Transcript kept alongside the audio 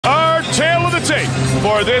tape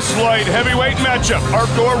for this light heavyweight matchup.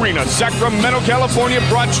 ARCO Arena, Sacramento, California,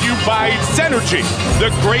 brought to you by Synergy, the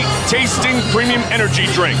great tasting premium energy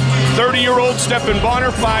drink. 30-year-old Stephan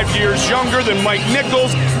Bonnar, 5 years younger than Mike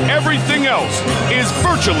Nichols. Everything else is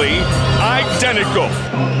virtually identical.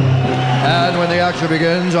 And when the action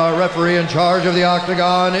begins, our referee in charge of the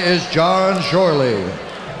octagon is John Shorley.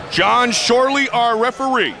 John Shorley, our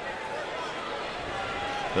referee.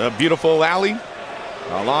 The beautiful alley,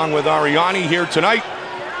 along with Ariani here tonight,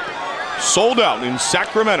 sold out in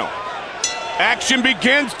Sacramento. Action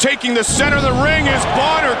begins, taking the center of the ring is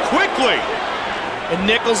Bonnar quickly. And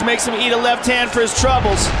Nichols makes him eat a left hand for his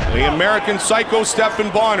troubles. The American Psycho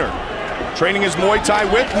Stephan Bonnar, training his Muay Thai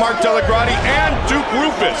with Mark Delagrati and Duke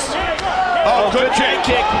Rufus. Oh, good kick.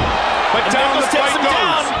 But and down Nichols the fight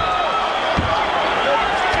goes.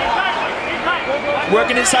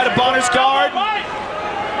 Working inside of Bonnar's guard.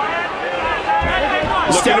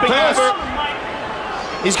 Looking to pass. Over.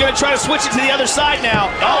 He's going to try to switch it to the other side now.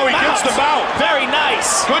 Oh, he gets the mount. Very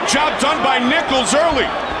nice. Good job done by Nichols early.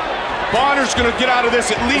 Bonnar's going to get out of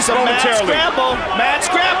this at least momentarily. Mad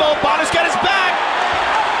scramble. Bonnar's got his back.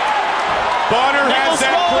 Bonnar has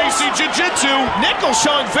that crazy jiu-jitsu. Nichols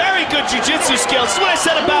showing very good jiu-jitsu skills. This is what I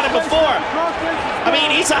said about him before. I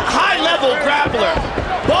mean, he's a high-level grappler.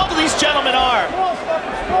 Both of these gentlemen are.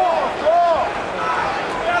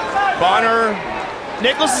 Bonnar.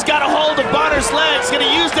 Nichols has got a hold of Bonnar's legs. He's going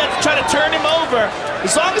to use that to try to turn him over.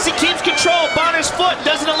 As long as he keeps control, Bonnar's foot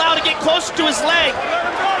doesn't allow him to get closer to his leg.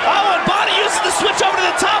 Oh, and Bonnar uses the switch over to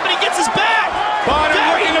the top, and he gets his back. Bonnar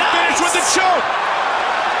looking to finish with the choke.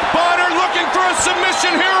 Bonnar looking for a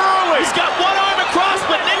submission here early. He's got one arm across,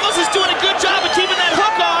 but Nichols is doing a good job of keeping that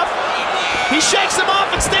hook off. He shakes him off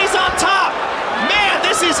and stays on top. Man,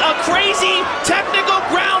 this is a crazy technical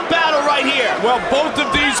ground battle right here. Well, both of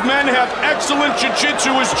these men have excellent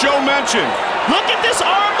jiu-jitsu, as Joe mentioned. Look at this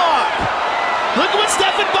arm lock. Look at what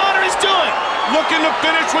Stephan Bonnar is doing. Looking to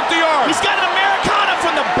finish with the arm. He's got an Americana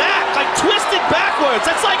from the back, like twisted backwards.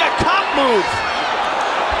 That's like a cop move.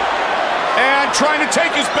 And trying to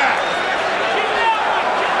take his back.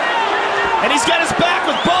 And he's got his back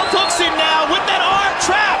with both hooks in now, with that arm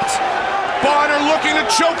trapped. Bonnar looking to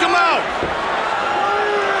choke him out.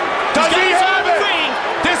 Does he have it?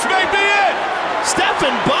 This may be it.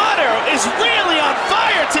 Stephan Bonnar is really on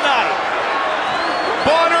fire tonight.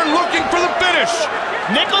 Bonnar looking for the finish.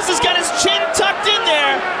 Nichols has got his chin tucked in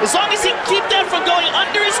there. As long as he can keep that from going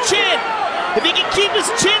under his chin. If he can keep his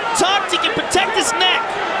chin tucked, he can protect his neck.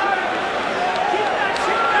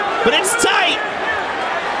 But it's tight.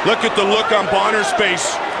 Look at the look on Bonnar's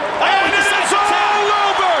face. And it's all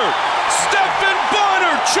over. Stephan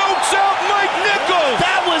Bonnar chokes out Mike Nichols.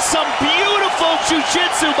 That was some beautiful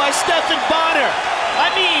jiu-jitsu by Stephan Bonnar. I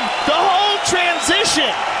mean, the whole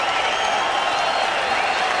transition.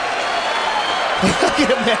 Look at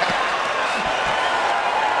him there.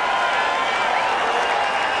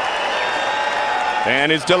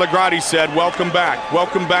 And as Delagrati said, welcome back.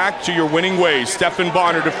 Welcome back to your winning ways. Stephan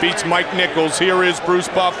Bonnar defeats Mike Nichols. Here is Bruce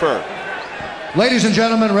Buffer. Ladies and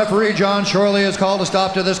gentlemen, referee John Shorley has called a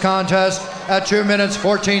stop to this contest at 2 minutes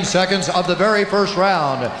 14 seconds of the very first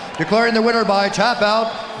round, declaring the winner by tap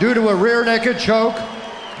out due to a rear naked choke,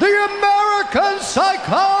 the American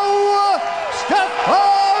Psycho